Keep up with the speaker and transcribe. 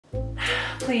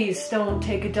Please don't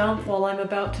take a dump while I'm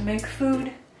about to make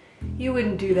food. You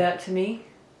wouldn't do that to me.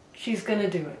 She's gonna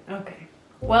do it. Okay.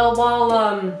 Well,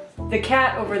 while the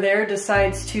cat over there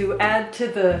decides to add to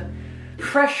the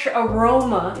fresh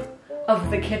aroma of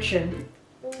the kitchen.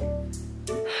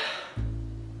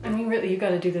 I mean, really, you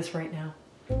gotta do this right now.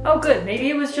 Oh good, maybe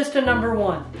it was just a number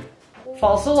 1.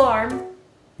 False alarm.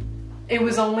 It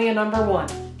was only a number 1.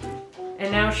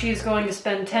 And now she's going to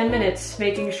spend 10 minutes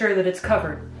making sure that it's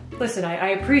covered. Listen,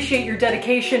 I appreciate your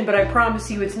dedication, but I promise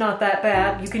you it's not that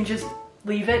bad. You can just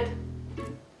leave it.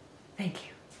 Thank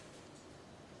you.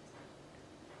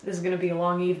 This is gonna be a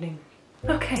long evening.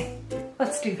 Okay,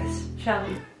 let's do this, shall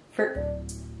we?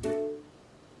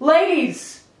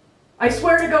 Ladies! I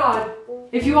swear to God,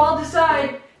 if you all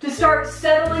decide to start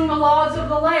settling the laws of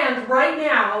the land right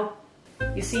now.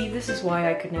 You see, this is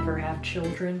why I could never have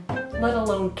children, let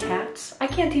alone cats. I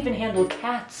can't even handle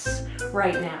cats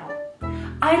right now.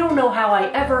 I don't know how I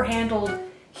ever handled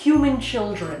human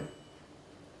children.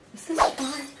 Is this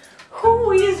fun?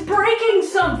 Who is breaking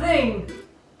something?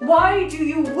 Why do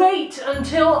you wait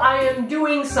until I am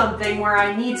doing something where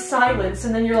I need silence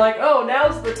and then you're like, oh,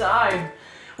 now's the time.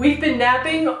 We've been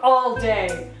napping all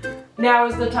day. Now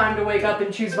is the time to wake up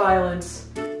and choose violence.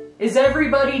 Is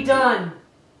everybody done?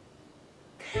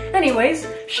 Anyways,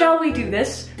 shall we do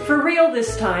this? For real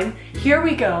this time. Here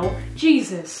we go.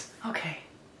 Jesus. Okay.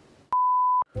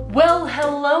 Well,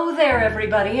 hello there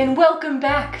everybody, and welcome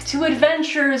back to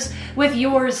Adventures with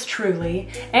yours truly,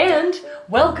 and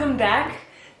welcome back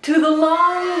to the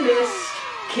long-missed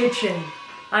kitchen.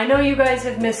 I know you guys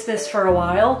have missed this for a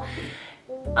while.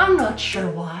 I'm not sure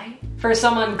why. For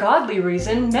some ungodly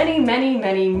reason,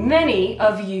 many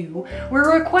of you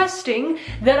were requesting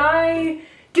that I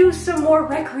do some more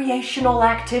recreational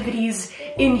activities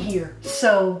in here.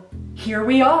 So, here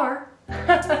we are.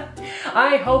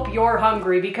 I hope you're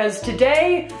hungry because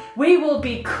today we will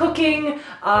be cooking,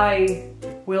 I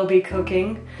will be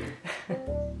cooking,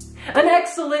 an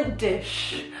excellent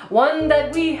dish. One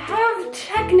that we have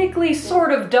technically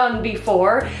sort of done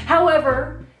before.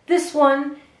 However, this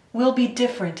one will be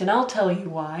different and I'll tell you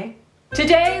why.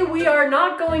 Today we are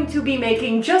not going to be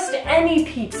making just any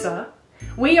pizza.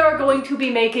 We are going to be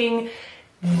making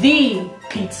the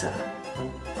pizza.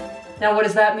 Now what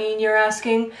does that mean, you're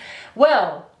asking?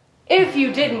 Well, if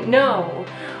you didn't know,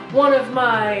 one of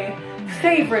my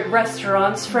favorite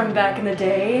restaurants from back in the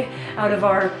day, out of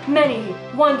our many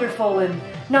wonderful and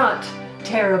not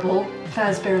terrible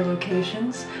Fazbear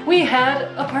locations, we had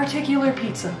a particular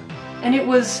pizza. And it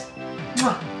was,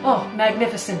 oh,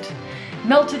 magnificent.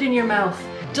 Melted in your mouth,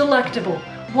 delectable,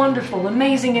 wonderful,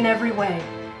 amazing in every way.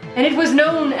 And it was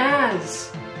known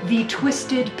as the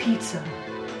Twisted Pizza.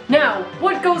 Now,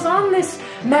 what goes on this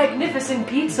magnificent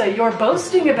pizza you're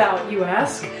boasting about, you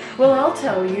ask? Well, I'll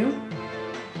tell you.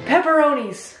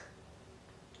 Pepperonis.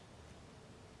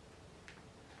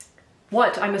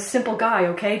 What? I'm a simple guy,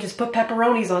 okay? Just put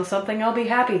pepperonis on something, I'll be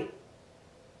happy.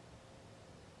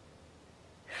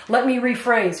 Let me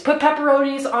rephrase. Put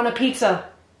pepperonis on a pizza.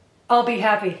 I'll be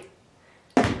happy.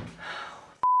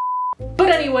 But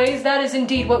anyways, that is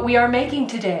indeed what we are making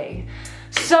today.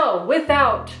 So,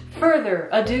 without further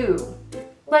ado,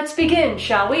 let's begin,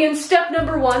 shall we? And step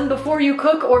number 1 before you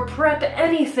cook or prep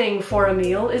anything for a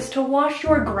meal is to wash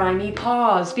your grimy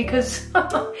paws, because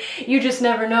you just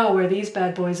never know where these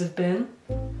bad boys have been.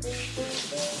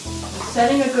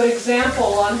 Setting a good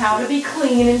example on how to be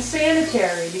clean and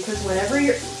sanitary, because whenever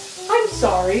you're... I'm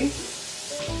sorry.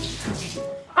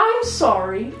 I'm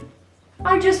sorry.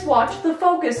 I just watched the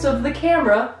focus of the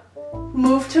camera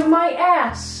move to my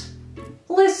ass.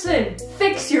 Listen,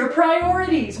 fix your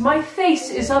priorities. My face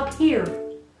is up here.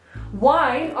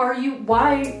 Why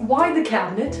the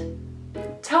cabinet?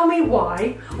 Tell me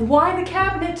why. Why the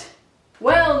cabinet?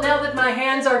 Well, now that my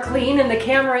hands are clean and the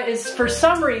camera is for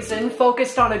some reason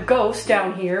focused on a ghost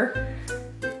down here.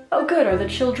 Oh good, are the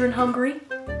children hungry?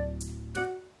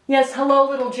 Yes, hello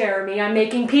little Jeremy, I'm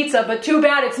making pizza, but too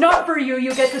bad it's not for you,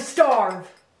 you get to starve.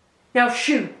 Now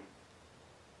shoot.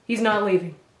 He's not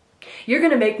leaving. You're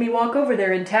gonna make me walk over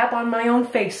there and tap on my own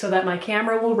face so that my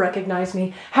camera will recognize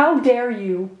me. How dare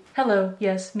you? Hello,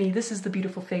 yes, me. This is the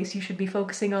beautiful face you should be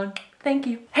focusing on. Thank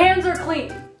you. Hands are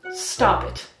clean. Stop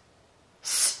it.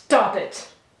 Stop it.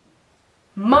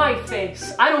 My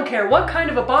face. I don't care what kind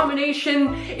of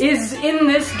abomination is in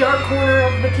this dark corner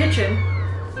of the kitchen.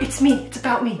 It's me. It's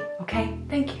about me, okay?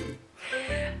 Thank you.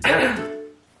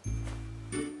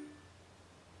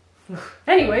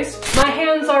 Anyways, my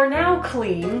hands are now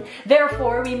clean,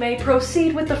 therefore we may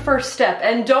proceed with the first step.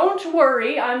 And don't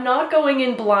worry, I'm not going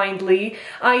in blindly.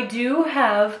 I do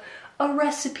have a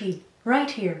recipe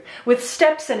right here, with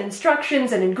steps and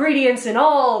instructions and ingredients and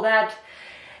all that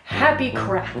happy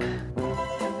crap.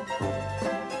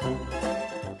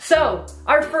 So,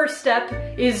 our first step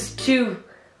is to...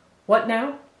 what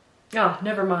now? Ah,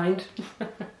 never mind.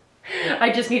 I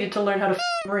just needed to learn how to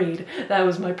read. That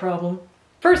was my problem.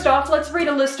 First off, let's read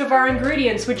a list of our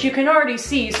ingredients, which you can already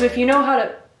see, so if you know how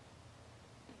to...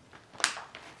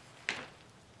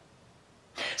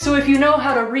 So if you know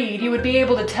how to read, you would be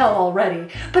able to tell already.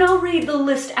 But I'll read the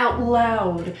list out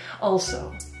loud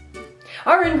also.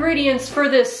 Our ingredients for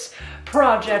this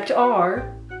project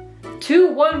are 2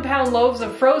 1-pound loaves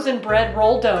of frozen bread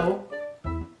roll dough,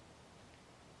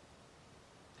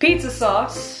 pizza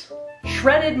sauce,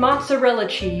 shredded mozzarella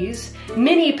cheese,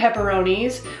 mini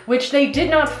pepperonis, which they did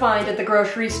not find at the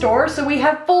grocery store, so we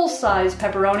have full-size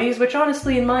pepperonis, which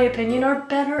honestly, in my opinion, are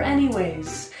better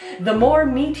anyways. The more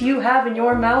meat you have in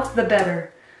your mouth, the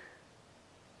better.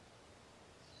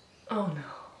 Oh no.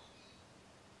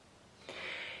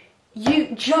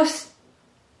 You just...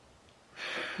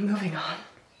 Moving on.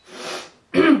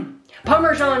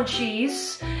 Parmesan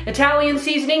cheese, Italian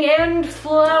seasoning, and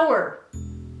flour.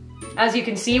 As you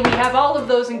can see, we have all of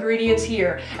those ingredients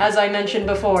here, as I mentioned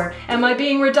before. Am I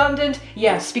being redundant?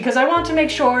 Yes, because I want to make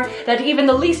sure that even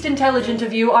the least intelligent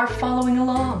of you are following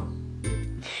along.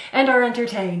 And are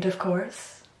entertained, of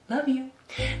course. Love you.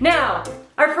 Now,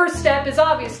 our first step is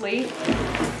obviously...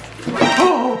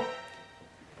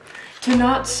 to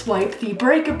not swipe the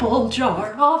breakable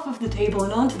jar off of the table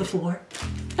and onto the floor.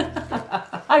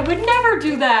 I would never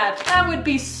do that! That would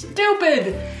be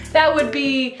stupid! That would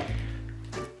be...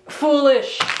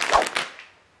 foolish.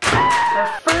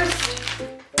 Our first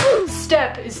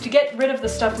step is to get rid of the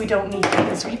stuff we don't need,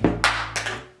 because we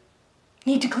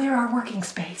need to clear our working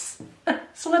space.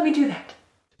 So let me do that.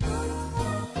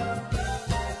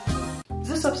 Is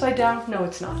this upside down? No,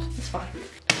 it's not. It's fine.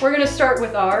 We're gonna start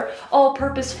with our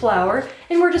all-purpose flour,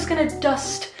 and we're just gonna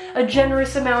dust a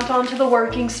generous amount onto the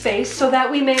working space so that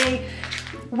we may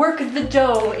work the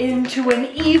dough into an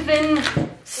even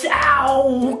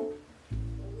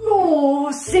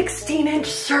 16-inch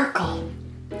circle.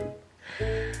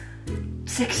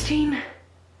 16?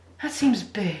 That seems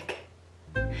big.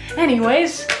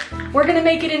 Anyways, we're gonna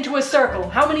make it into a circle.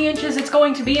 How many inches it's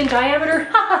going to be in diameter?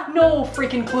 Haha, no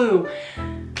freaking clue.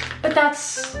 But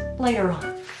that's later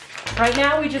on. Right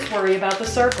now, we just worry about the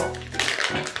circle.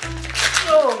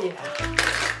 Oh yeah.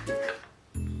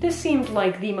 This seemed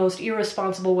like the most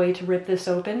irresponsible way to rip this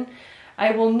open.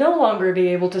 I will no longer be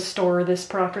able to store this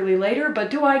properly later, but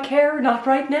do I care? Not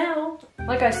right now.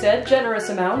 Like I said, generous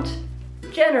amount.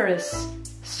 Generous.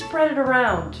 Spread it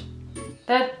around.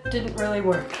 That didn't really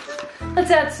work.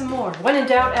 Let's add some more. When in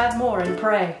doubt, add more and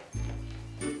pray.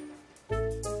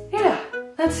 Yeah,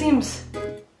 that seems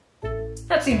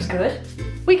good.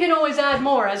 We can always add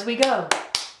more as we go.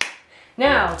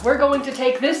 Now, we're going to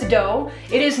take this dough.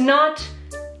 It is not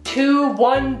 2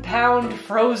 1-pound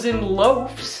frozen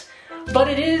loaves, but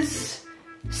it is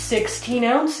 16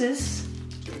 ounces.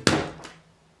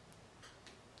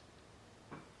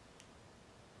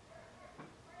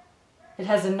 It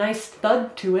has a nice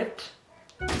thud to it.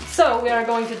 So we are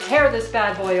going to tear this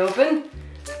bad boy open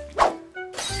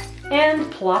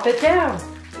and plop it down.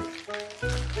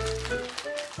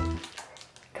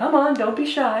 Come on, don't be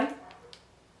shy.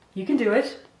 You can do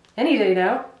it. Any day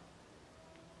now.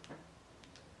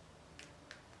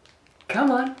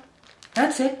 Come on.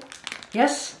 That's it.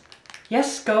 Yes.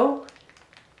 Yes, go.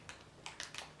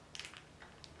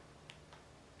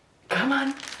 Come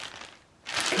on.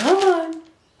 Come on.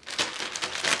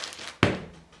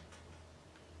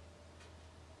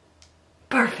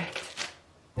 Perfect.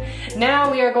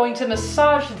 Now we are going to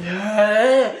massage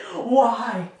the...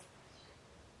 Why?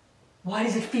 Why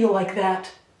does it feel like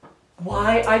that?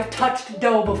 Why? I've touched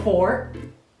dough before.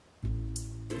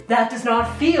 That does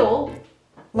not feel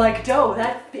like dough.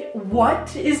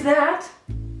 What is that?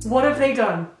 What have they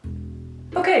done?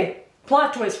 Okay,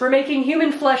 plot twist. We're making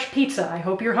human flesh pizza. I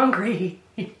hope you're hungry.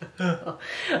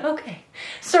 Okay,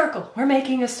 circle. We're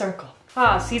making a circle.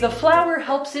 Ah, see, the flour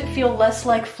helps it feel less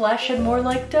like flesh and more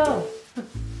like dough.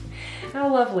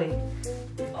 How lovely.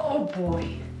 Oh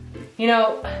boy. You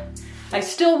know, I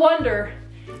still wonder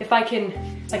if I can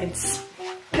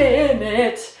spin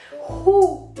it.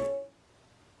 Ooh.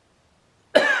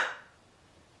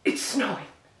 It's snowing.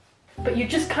 But you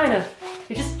just kind of,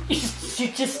 you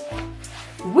just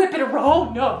whip it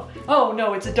around. Oh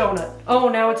no, it's a donut. Oh,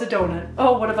 now it's a donut.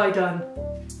 Oh, what have I done?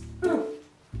 Oh.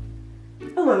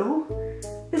 Hello.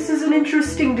 This is an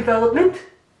interesting development.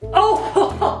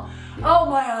 Oh, oh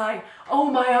my eye. Oh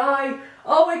my eye.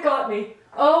 Oh, it got me.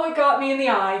 Oh, it got me in the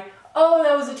eye. Oh,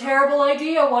 that was a terrible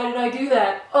idea. Why did I do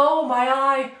that? Oh, my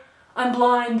eye. I'm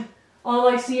blind. All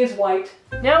I see is white.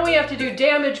 Now we have to do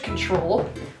damage control,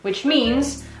 which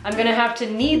means I'm gonna have to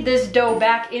knead this dough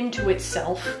back into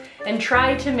itself and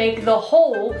try to make the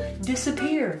hole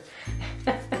disappear.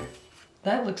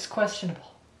 That looks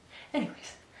questionable.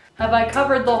 Anyways, have I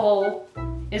covered the hole?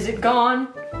 Is it gone?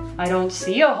 I don't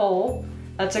see a hole.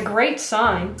 That's a great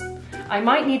sign. I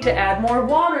might need to add more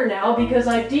water now because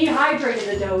I've dehydrated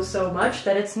the dough so much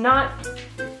that it's not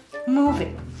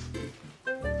moving.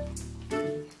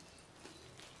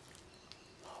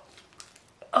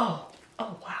 Oh,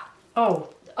 oh wow. Oh,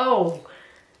 oh.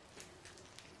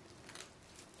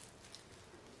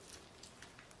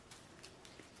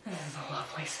 This is a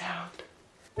lovely sound.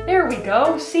 There we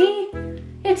go, see?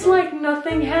 It's like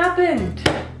nothing happened.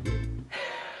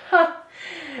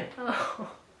 Oh.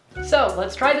 So,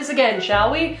 let's try this again,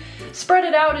 shall we? Spread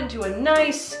it out into a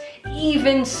nice,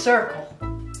 even circle.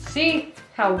 See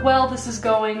how well this is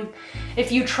going?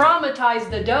 If you traumatize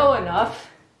the dough enough,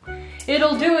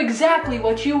 it'll do exactly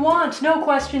what you want, no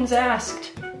questions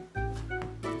asked.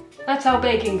 That's how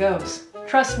baking goes.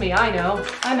 Trust me, I know.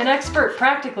 I'm an expert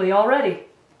practically already.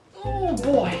 Oh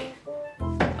boy.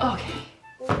 Okay.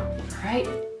 Alright.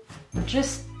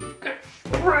 Just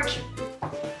direction.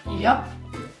 Yep.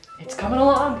 It's coming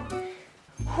along.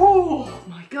 Oh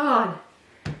my god.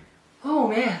 Oh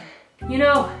man. You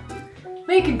know,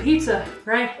 making pizza,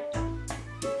 right?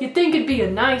 You'd think it'd be a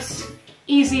nice,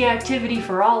 easy activity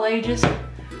for all ages.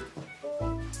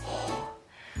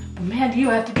 But man, do you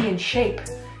have to be in shape.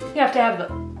 You have to have the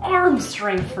arm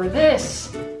strength for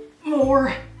this.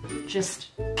 More.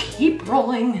 Just keep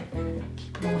rolling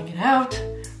it out,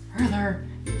 further,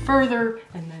 further,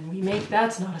 and then we make,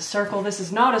 that's not a circle, this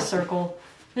is not a circle,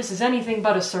 this is anything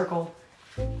but a circle.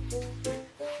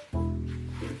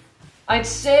 I'd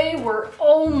say we're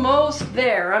almost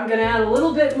there. I'm gonna add a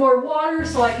little bit more water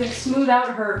so I can smooth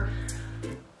out her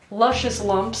luscious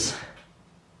lumps.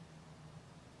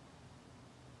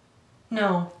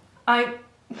 No, I'd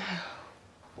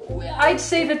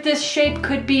say that this shape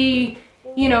could be,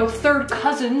 you know, third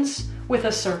cousins with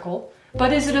a circle.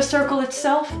 But is it a circle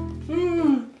itself?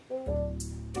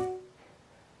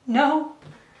 No.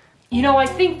 You know, I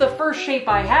think the first shape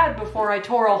I had before I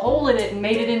tore a hole in it and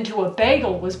made it into a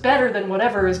bagel was better than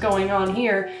whatever is going on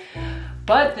here.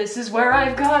 But this is where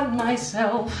I've gotten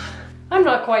myself. I'm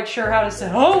not quite sure how to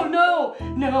say, oh no,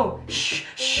 no, shh,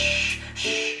 shh,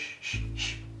 shh, shh,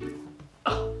 shh.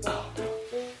 Oh, oh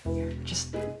no. Here,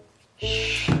 just,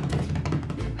 shh.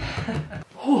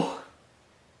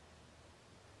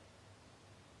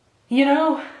 You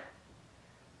know,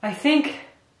 I think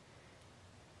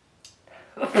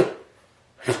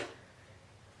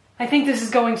this is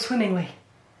going swimmingly.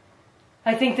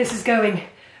 I think this is going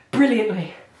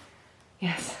brilliantly.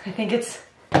 Yes, I think it's...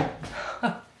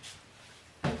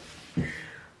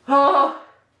 Oh,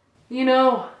 you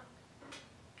know,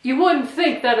 you wouldn't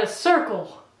think that a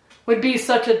circle would be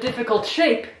such a difficult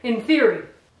shape in theory.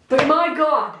 But my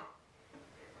God,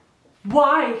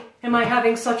 why am I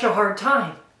having such a hard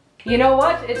time? You know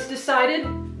what? It's decided.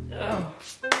 Oh.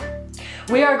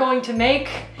 We are going to make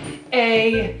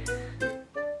a...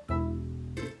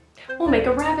 We'll make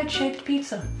a rabbit-shaped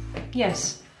pizza.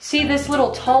 Yes. See this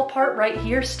little tall part right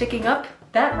here sticking up?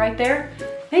 That right there?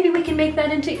 Maybe we can make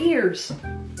that into ears.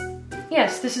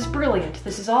 Yes, this is brilliant.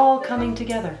 This is all coming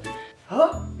together.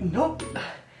 Oh, nope.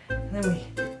 And then we...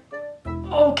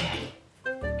 Okay.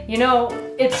 You know,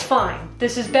 it's fine.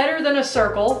 This is better than a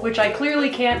circle, which I clearly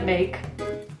can't make.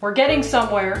 We're getting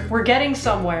somewhere. We're getting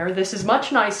somewhere. This is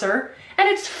much nicer. And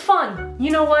it's fun.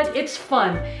 You know what? It's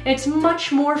fun. It's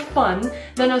much more fun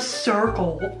than a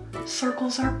circle.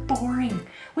 Circles are boring.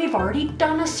 We've already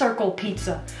done a circle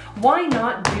pizza. Why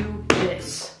not do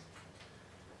this?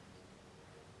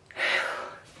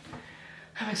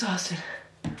 I'm exhausted.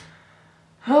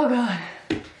 Oh God.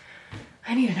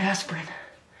 I need an aspirin.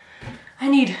 I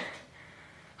need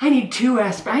 2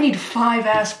 aspirin. I need 5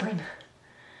 aspirin.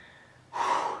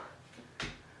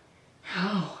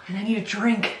 Oh, and I need a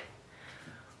drink.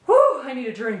 Woo, I need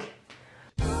a drink.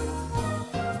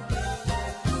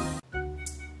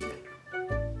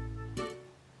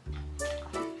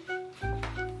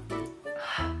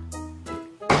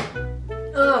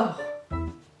 Oh.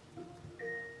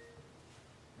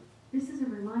 This is a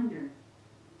reminder.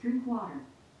 Drink water.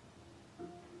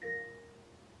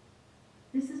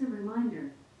 This is a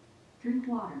reminder. Drink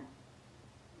water.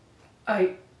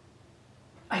 I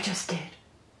just did.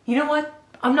 You know what?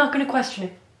 I'm not gonna question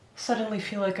it. Suddenly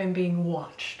feel like I'm being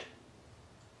watched.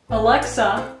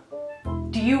 Alexa,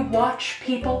 do you watch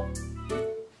people?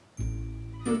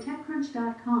 Go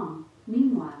TechCrunch.com.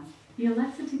 Meanwhile, the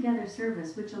Alexa Together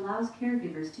service, which allows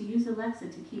caregivers to use Alexa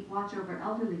to keep watch over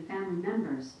elderly family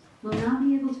members, will now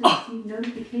be able to receive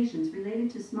notifications related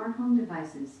to smart home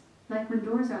devices, like when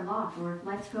doors are locked or if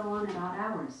lights go on at odd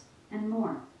hours, and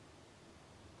more.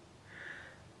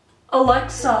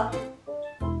 Alexa,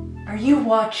 are you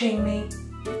watching me?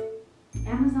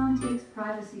 Amazon takes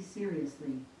privacy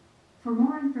seriously. For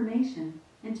more information,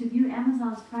 and to view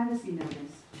Amazon's privacy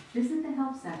notice, visit the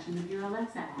help section of your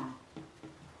Alexa app.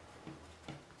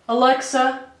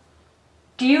 Alexa,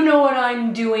 do you know what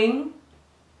I'm doing?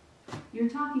 You're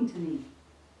talking to me.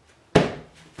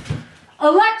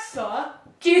 Alexa,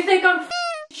 do you think I'm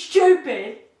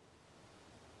stupid?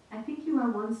 I think you are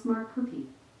one smart cookie.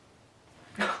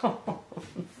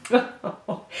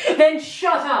 Then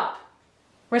shut up!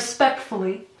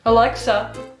 Respectfully,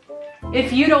 Alexa,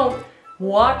 if you don't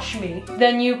watch me,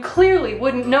 then you clearly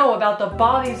wouldn't know about the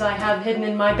bodies I have hidden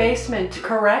in my basement,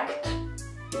 correct?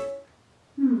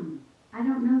 I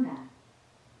don't know that.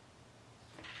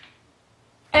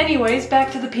 Anyways,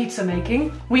 back to the pizza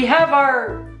making. We have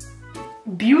our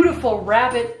beautiful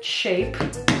rabbit shape.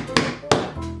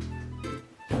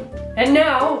 And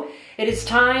now it is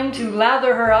time to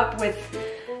lather her up with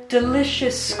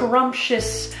delicious,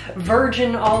 scrumptious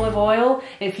virgin olive oil.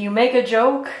 If you make a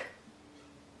joke,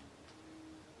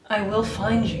 I will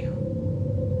find you.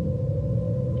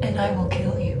 And I will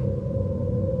kill you.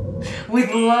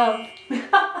 With love.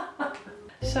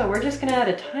 So we're just gonna add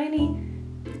a tiny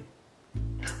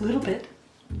little bit.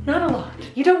 Not a lot.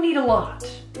 You don't need a lot.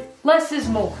 Less is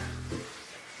more.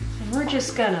 And we're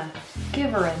just gonna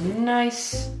give her a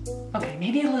nice... Okay,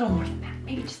 maybe a little more than that.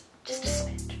 Maybe just a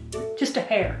smidge. Just a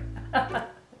hair.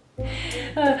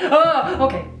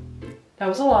 Okay. That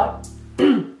was a lot.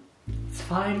 It's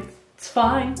fine. It's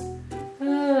fine.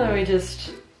 We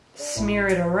just smear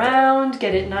it around,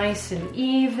 get it nice and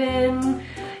even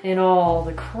in all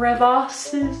the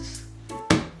crevasses.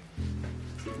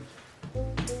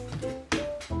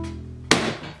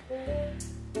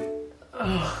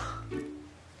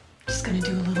 Just gonna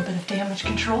do a little bit of damage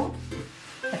control.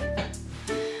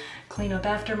 Clean up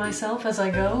after myself as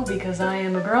I go because I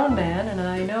am a grown man and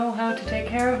I know how to take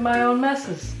care of my own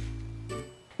messes.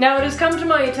 Now it has come to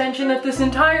my attention that this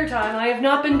entire time I have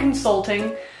not been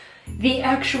consulting the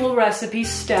actual recipe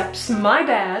steps. My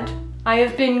bad. I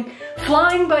have been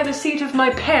flying by the seat of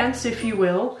my pants, if you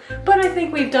will, but I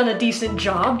think we've done a decent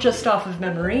job just off of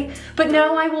memory. But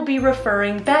now I will be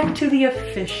referring back to the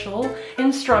official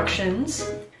instructions.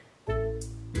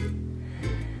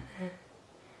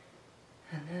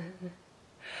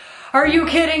 Are you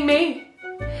kidding me?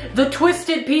 The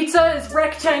twisted pizza is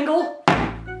rectangle.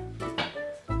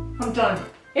 I'm done.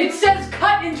 It says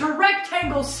cut into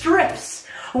rectangle strips.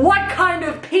 What kind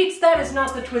of pizza? That is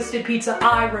not the twisted pizza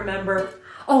I remember.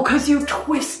 Oh, cause you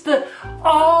twist the,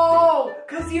 oh,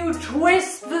 cause you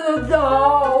twist the,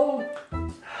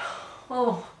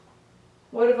 oh,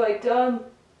 what have I done?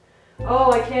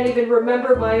 Oh, I can't even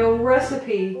remember my own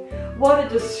recipe. What a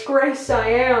disgrace I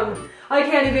am. I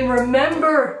can't even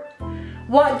remember.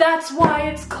 What, that's why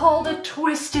it's called a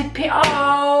twisted pizza.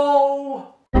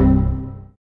 Oh.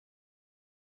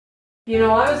 You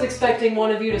know, I was expecting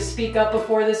one of you to speak up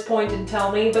before this point and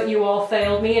tell me, but you all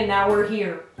failed me and now we're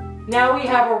here. Now we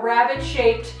have a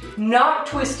rabbit-shaped, not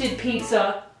twisted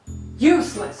pizza.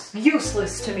 Useless.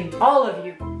 Useless to me. All of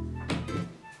you.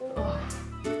 Ugh.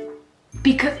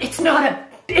 Because it's not a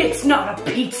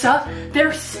pizza.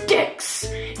 They're sticks.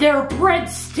 They're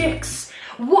breadsticks.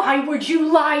 Why would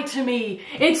you lie to me?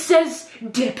 It says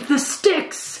dip the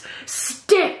sticks.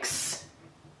 Sticks.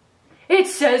 It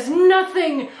says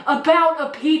nothing about a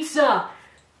pizza.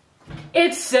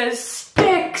 It says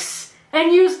sticks.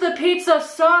 And use the pizza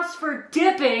sauce for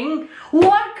dipping.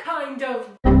 What kind of...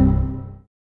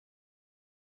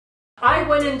 I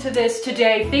went into this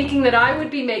today thinking that I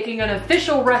would be making an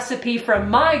official recipe from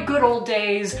my good old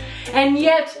days, and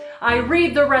yet I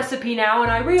read the recipe now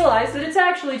and I realize that it's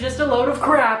actually just a load of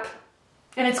crap.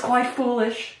 And it's quite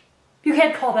foolish. You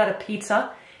can't call that a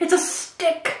pizza. It's a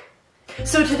stick.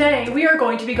 So today we are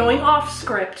going to be going off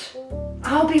script.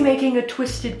 I'll be making a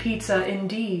twisted pizza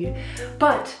indeed,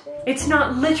 but it's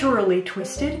not literally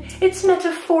twisted, it's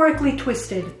metaphorically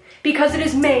twisted, because it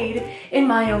is made in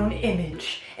my own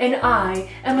image, and I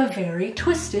am a very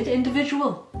twisted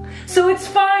individual. So it's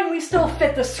fine, we still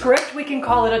fit the script, we can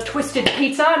call it a twisted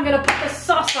pizza. I'm gonna put the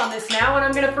sauce on this now, and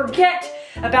I'm gonna forget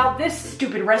about this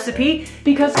stupid recipe,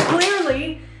 because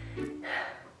clearly,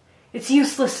 it's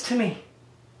useless to me.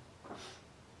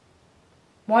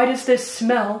 Why does this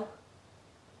smell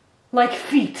like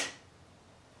feet?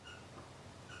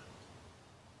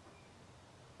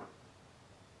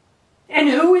 And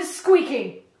who is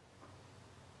squeaking?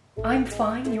 I'm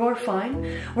fine, you're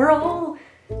fine, we're all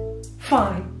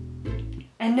fine.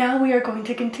 And now we are going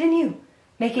to continue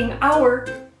making our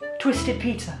twisted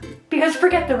pizza. Because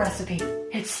forget the recipe,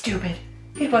 it's stupid.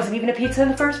 It wasn't even a pizza in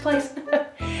the first place.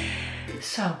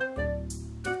 So,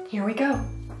 here we go.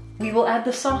 We will add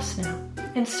the sauce now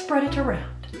and spread it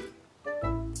around.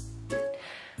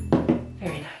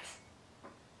 Very nice.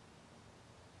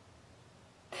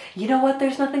 You know what?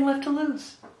 There's nothing left to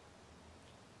lose.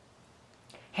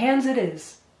 Hands it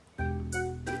is.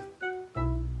 I'm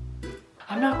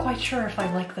not quite sure if I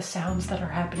like the sounds that are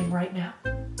happening right now.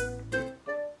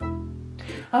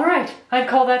 All right, I'd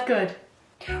call that good.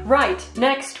 Right,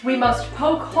 next we must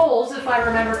poke holes, if I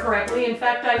remember correctly. In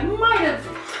fact, I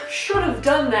should have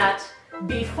done that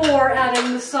before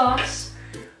adding the sauce.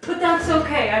 But that's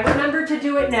okay, I remembered to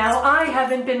do it now. I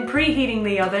haven't been preheating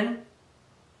the oven.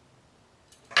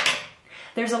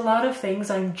 There's a lot of things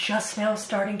I'm just now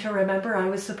starting to remember I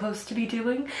was supposed to be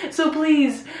doing, so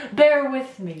please, bear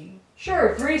with me.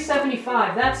 Sure,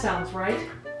 375, that sounds right.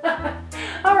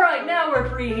 Alright, now we're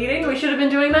preheating. We should have been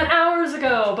doing that hours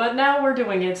ago, but now we're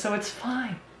doing it, so it's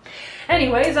fine.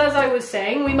 Anyways, as I was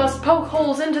saying, we must poke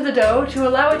holes into the dough to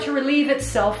allow it to relieve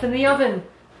itself in the oven.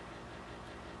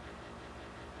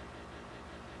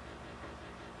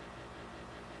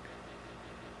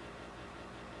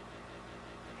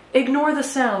 Ignore the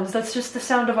sounds, that's just the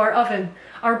sound of our oven,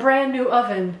 our brand new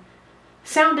oven.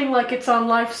 Sounding like it's on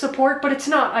life support, but it's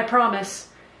not, I promise.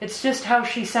 It's just how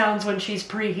she sounds when she's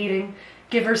preheating.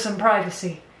 Give her some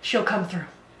privacy. She'll come through.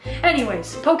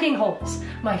 Anyways, poking holes,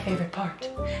 my favorite part.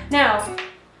 Now,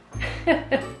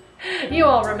 you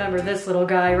all remember this little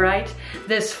guy, right?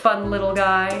 This fun little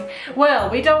guy. Well,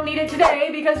 we don't need it today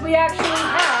because we actually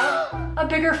have a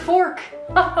bigger fork.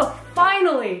 Oh,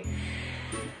 finally!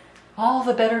 All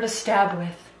the better to stab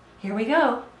with. Here we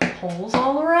go. Holes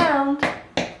all around.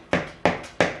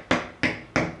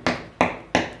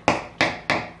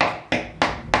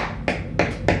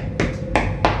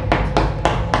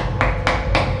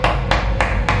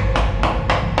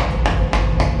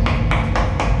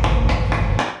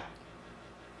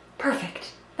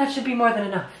 Perfect. That should be more than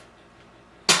enough.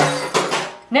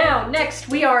 Now, next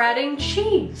we are adding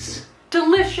cheese.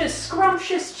 Delicious,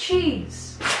 scrumptious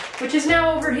cheese, which is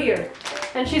now over here.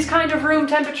 And she's kind of room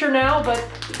temperature now, but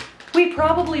we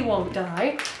probably won't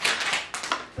die.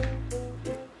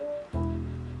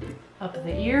 Up in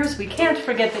the ears, we can't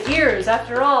forget the ears.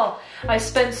 After all, I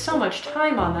spent so much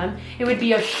time on them, it would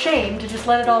be a shame to just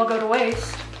let it all go to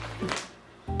waste.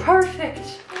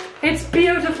 Perfect. It's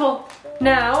beautiful.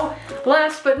 Now,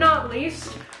 last but not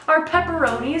least, our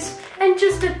pepperonis and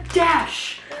just a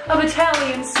dash of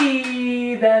Italian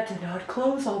sea that did not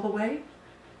close all the way.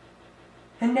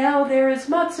 And now there is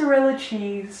mozzarella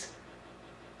cheese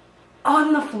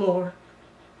on the floor.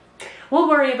 We'll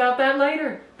worry about that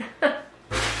later.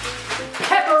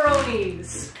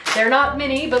 Pepperonis. They're not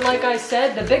mini, but like I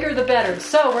said, the bigger the better.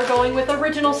 So we're going with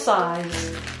original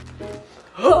size.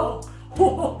 Oh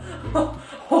my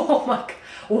God.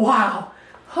 Wow.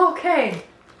 Okay.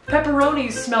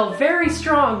 Pepperonis smell very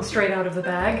strong straight out of the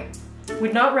bag.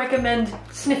 Would not recommend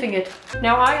sniffing it.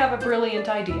 Now I have a brilliant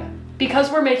idea. Because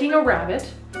we're making a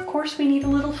rabbit, of course we need a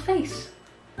little face.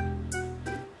 And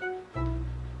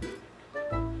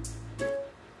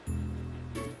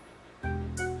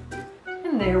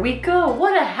there we go.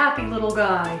 What a happy little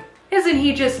guy. Isn't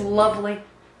he just lovely?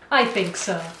 I think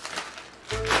so.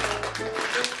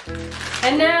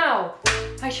 And now,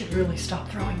 I should really stop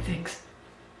throwing things.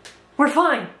 We're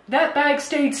fine. That bag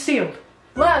stayed sealed.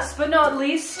 Last but not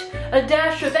least, a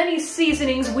dash of any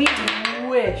seasonings we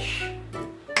wish.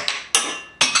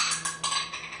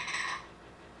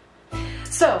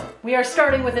 So, we are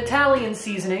starting with Italian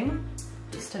seasoning.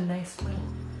 Just a nice little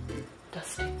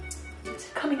dusting. Is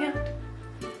it coming out?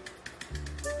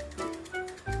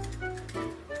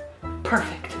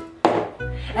 Perfect.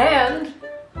 And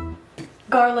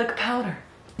garlic powder.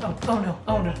 Oh no,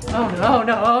 oh no, oh no, oh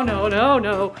no, oh no, no,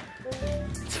 no.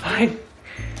 It's fine.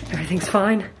 Everything's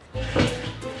fine.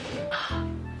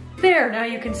 There, now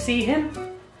you can see him.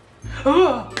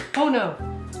 Oh no.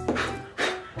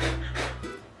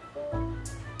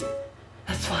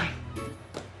 That's fine.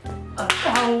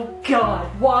 Oh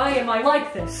God, why am I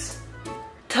like this?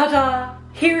 Ta-da!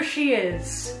 Here she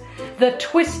is. The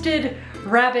Twisted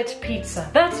Rabbit Pizza.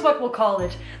 That's what we'll call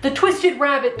it. The Twisted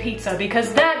Rabbit Pizza,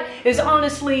 because that is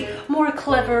honestly more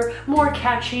clever, more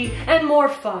catchy, and more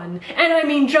fun. And I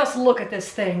mean, just look at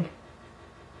this thing.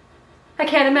 I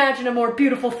can't imagine a more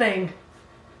beautiful thing.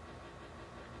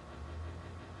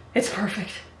 It's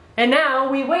perfect. And now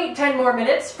we wait 10 more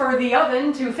minutes for the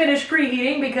oven to finish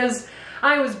preheating because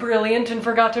I was brilliant and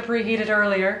forgot to preheat it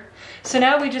earlier. So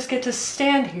now we just get to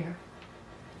stand here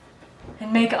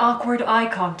and make awkward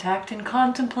eye contact and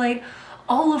contemplate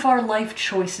all of our life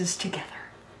choices together.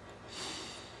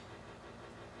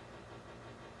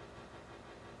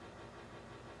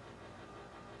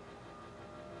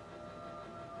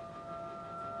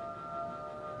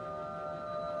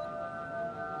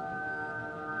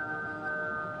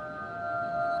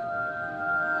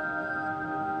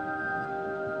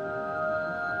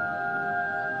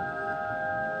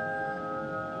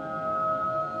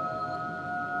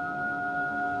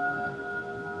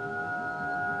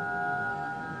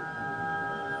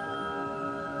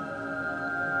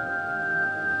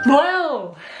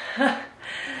 Well,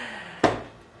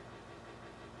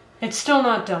 it's still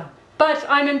not done. But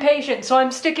I'm impatient, so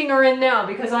I'm sticking her in now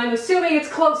because I'm assuming it's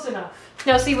close enough.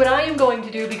 Now see, what I am going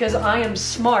to do, because I am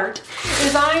smart,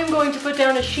 is I am going to put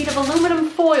down a sheet of aluminum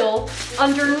foil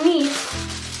underneath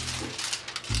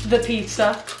the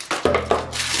pizza.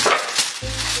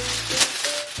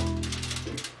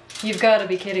 You've got to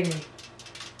be kidding me.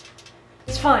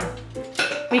 It's fine.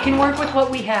 We can work with what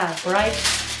we have, right?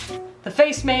 The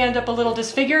face may end up a little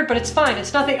disfigured, but it's fine.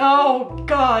 It's nothing. Oh,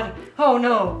 God. Oh,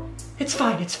 no. It's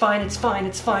fine. It's fine. It's fine.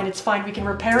 It's fine. It's fine. We can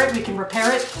repair it. We can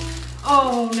repair it.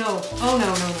 Oh, no. Oh, no,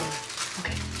 no, no.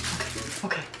 Okay.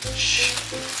 Okay. Okay. Shh.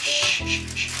 Shh.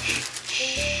 Shh.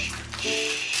 Shh.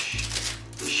 Shh.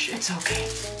 Shh. It's okay.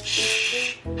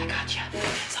 Shh. I got you.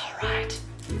 It's all right.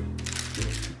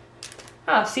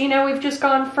 Ah, see, now we've just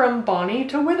gone from Bonnie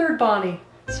to withered Bonnie.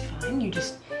 It's fine. You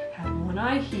just have one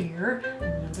eye here,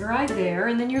 another eye there,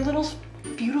 and then your little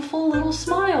beautiful little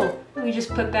smile. We just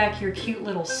put back your cute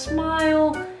little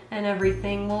smile and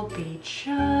everything will be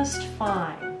just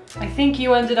fine. I think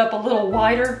you ended up a little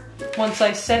wider once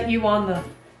I set you on the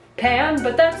pan,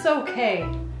 but that's okay.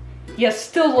 You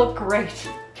still look great.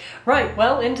 Right,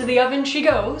 well, into the oven she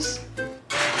goes.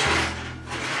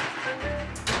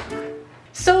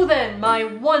 So then, my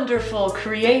wonderful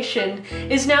creation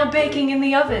is now baking in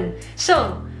the oven.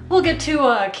 So, we'll get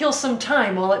to kill some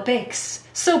time while it bakes.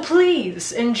 So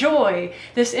please enjoy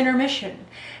this intermission,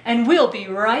 and we'll be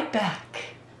right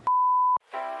back.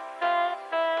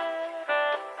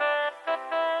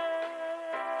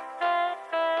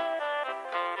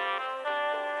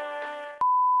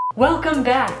 Welcome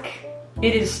back.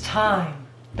 It is time.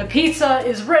 The pizza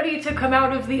is ready to come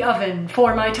out of the oven,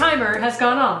 for my timer has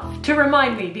gone off to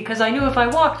remind me, because I knew if I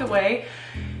walked away,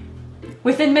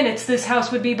 within minutes this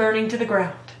house would be burning to the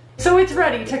ground. So it's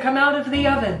ready to come out of the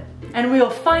oven, and we'll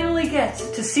finally get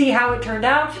to see how it turned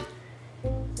out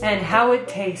and how it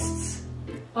tastes.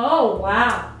 Oh,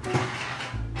 wow.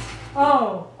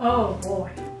 Oh boy.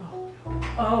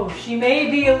 Oh, she may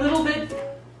be a little bit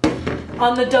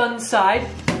on the done side,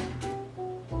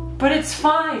 but it's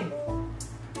fine.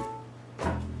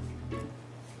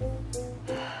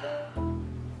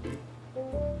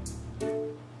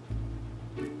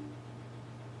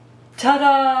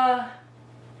 Ta-da!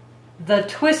 The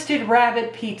Twisted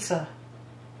Rabbit Pizza.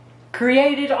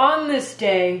 Created on this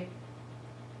day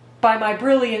by my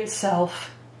brilliant self.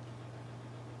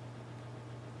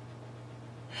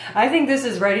 I think this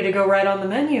is ready to go right on the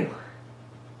menu.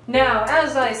 Now,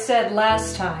 as I said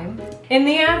last time, in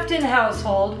the Afton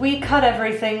household, we cut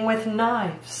everything with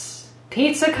knives.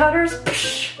 Pizza cutters?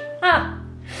 Psh! Ah!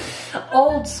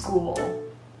 Old school.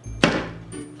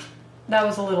 That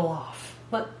was a little off.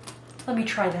 Let me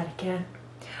try that again.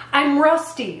 I'm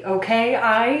rusty,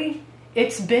 okay?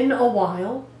 It's been a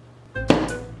while.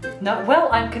 No, well,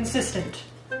 I'm consistent.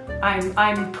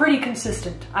 I'm pretty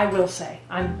consistent, I will say.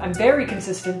 I'm very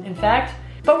consistent, in fact.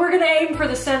 But we're gonna aim for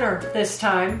the center this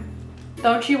time.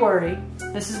 Don't you worry.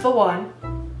 This is the one.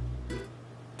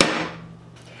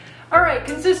 Alright,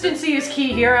 consistency is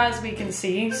key here, as we can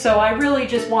see. So I really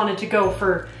just wanted to go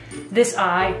for this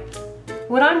eye.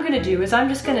 What I'm gonna do is I'm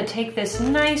just gonna take this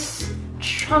nice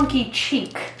chunky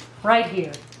cheek right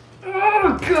here.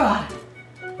 Oh God!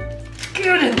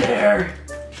 Get in there!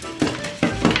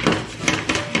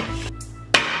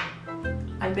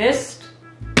 I missed.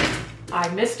 I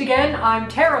missed again. I'm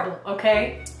terrible,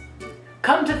 okay?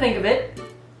 Come to think of it,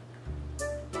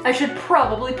 I should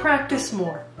probably practice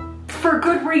more. For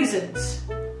good reasons.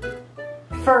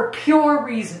 For pure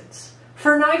reasons.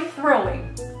 For knife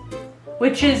throwing,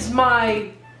 which is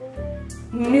my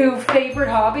new favorite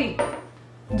hobby.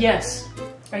 Yes,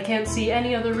 I can't see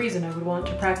any other reason I would want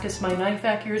to practice my knife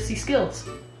accuracy skills,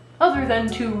 other than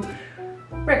to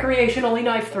recreationally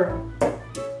knife throw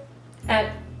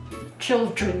at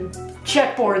children.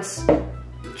 Checkboards.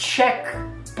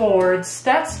 Checkboards.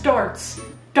 That's darts.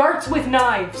 darts with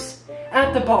knives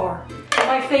at the bar.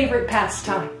 My favorite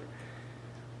pastime.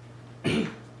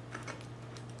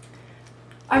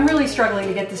 I'm really struggling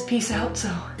to get this piece out,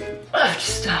 so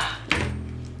just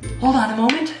hold on a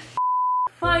moment.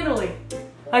 Finally,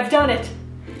 I've done it.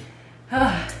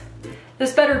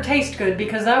 This better taste good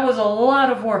because that was a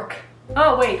lot of work.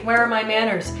 Oh wait, where are my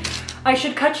manners? I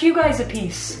should cut you guys a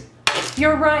piece.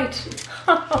 You're right.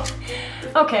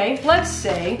 Okay, let's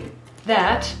say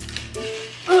that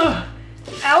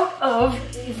out of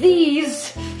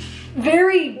these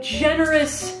very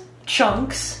generous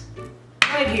chunks,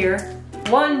 right here,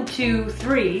 1, 2,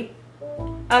 3,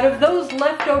 out of those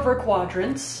leftover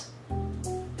quadrants,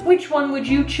 which one would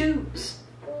you choose?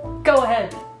 Go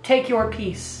ahead, take your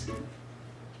piece.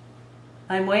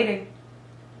 I'm waiting.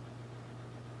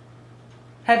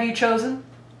 Have you chosen?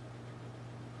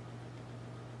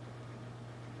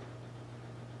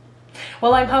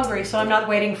 Well, I'm hungry, so I'm not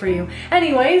waiting for you.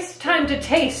 Anyways, time to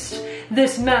taste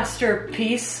this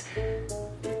masterpiece.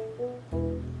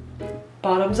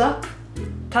 Bottoms up.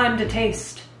 Time to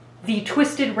taste the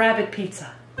Twisted Rabbit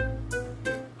Pizza.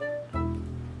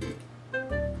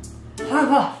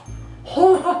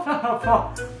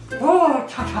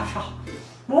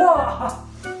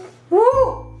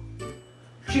 Woo!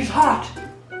 She's hot.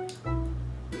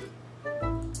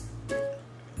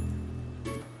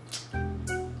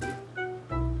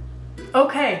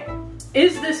 Okay,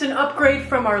 is this an upgrade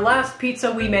from our last pizza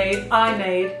I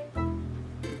made?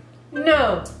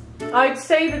 No, I'd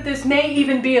say that this may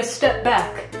even be a step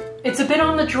back. It's a bit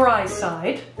on the dry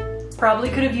side. Probably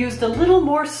could have used a little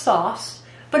more sauce,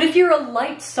 but if you're a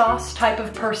light sauce type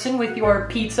of person with your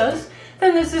pizzas,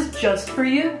 then this is just for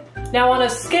you. Now on a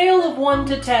scale of 1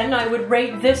 to 10, I would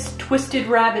rate this Twisted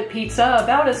Rabbit Pizza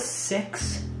about a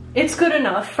 6. It's good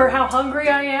enough. For how hungry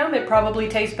I am, it probably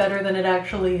tastes better than it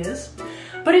actually is.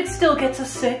 But it still gets a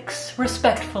 6,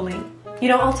 respectfully. You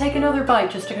know, I'll take another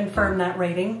bite just to confirm that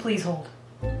rating. Please hold.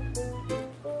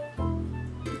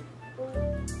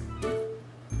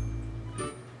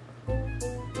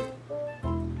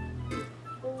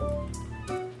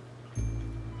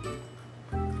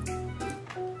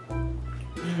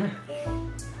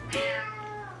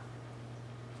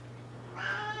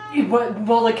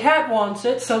 Well, the cat wants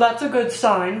it, so that's a good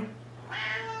sign.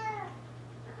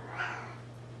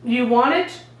 You want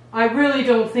it? I really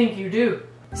don't think you do.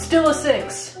 Still a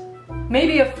 6.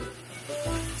 Maybe a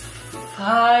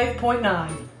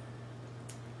 5.9.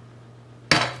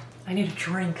 I need a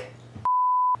drink.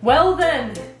 Well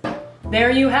then,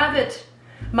 there you have it.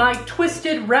 My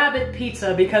Twisted Rabbit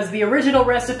Pizza, because the original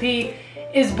recipe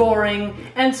is boring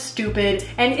and stupid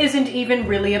and isn't even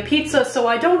really a pizza, so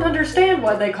I don't understand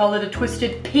why they call it a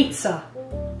twisted pizza.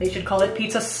 They should call it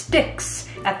pizza sticks,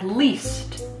 at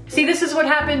least. See, this is what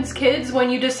happens, kids, when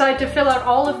you decide to fill out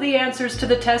all of the answers to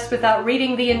the test without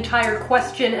reading the entire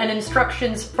question and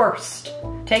instructions first.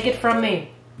 Take it from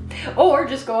me. Or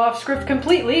just go off script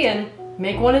completely and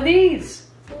make one of these.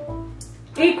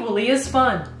 Equally as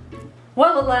fun.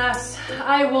 Well, alas,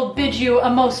 I will bid you a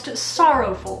most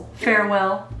sorrowful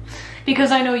farewell,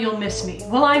 because I know you'll miss me.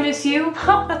 Will I miss you?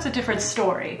 Oh, that's a different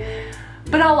story.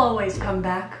 But I'll always come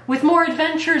back, with more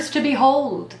adventures to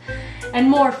behold, and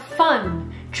more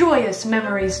fun, joyous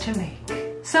memories to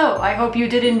make. So, I hope you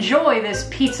did enjoy this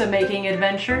pizza-making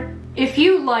adventure. If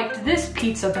you liked this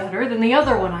pizza better than the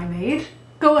other one I made,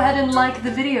 go ahead and like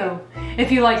the video.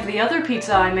 If you liked the other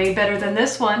pizza I made better than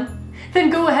this one, then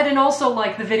go ahead and also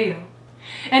like the video.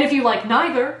 And if you like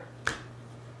neither,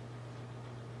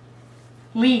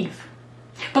 leave.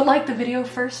 But like the video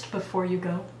first before you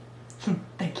go.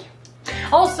 Thank you.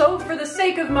 Also, for the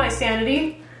sake of my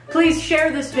sanity, please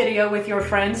share this video with your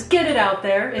friends. Get it out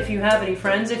there if you have any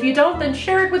friends. If you don't, then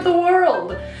share it with the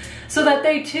world so that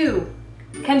they too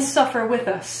can suffer with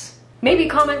us. Maybe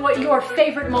comment what your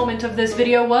favorite moment of this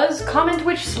video was. Comment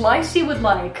which slice you would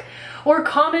like. Or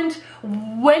comment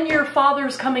when your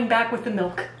father's coming back with the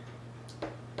milk.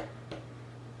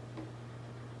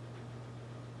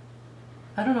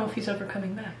 I don't know if he's ever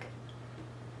coming back.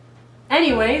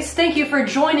 Anyways, thank you for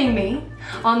joining me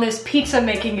on this pizza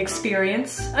making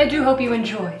experience. I do hope you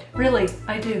enjoyed. Really,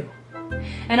 I do.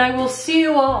 And I will see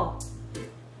you all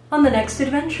on the next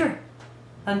adventure.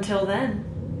 Until then.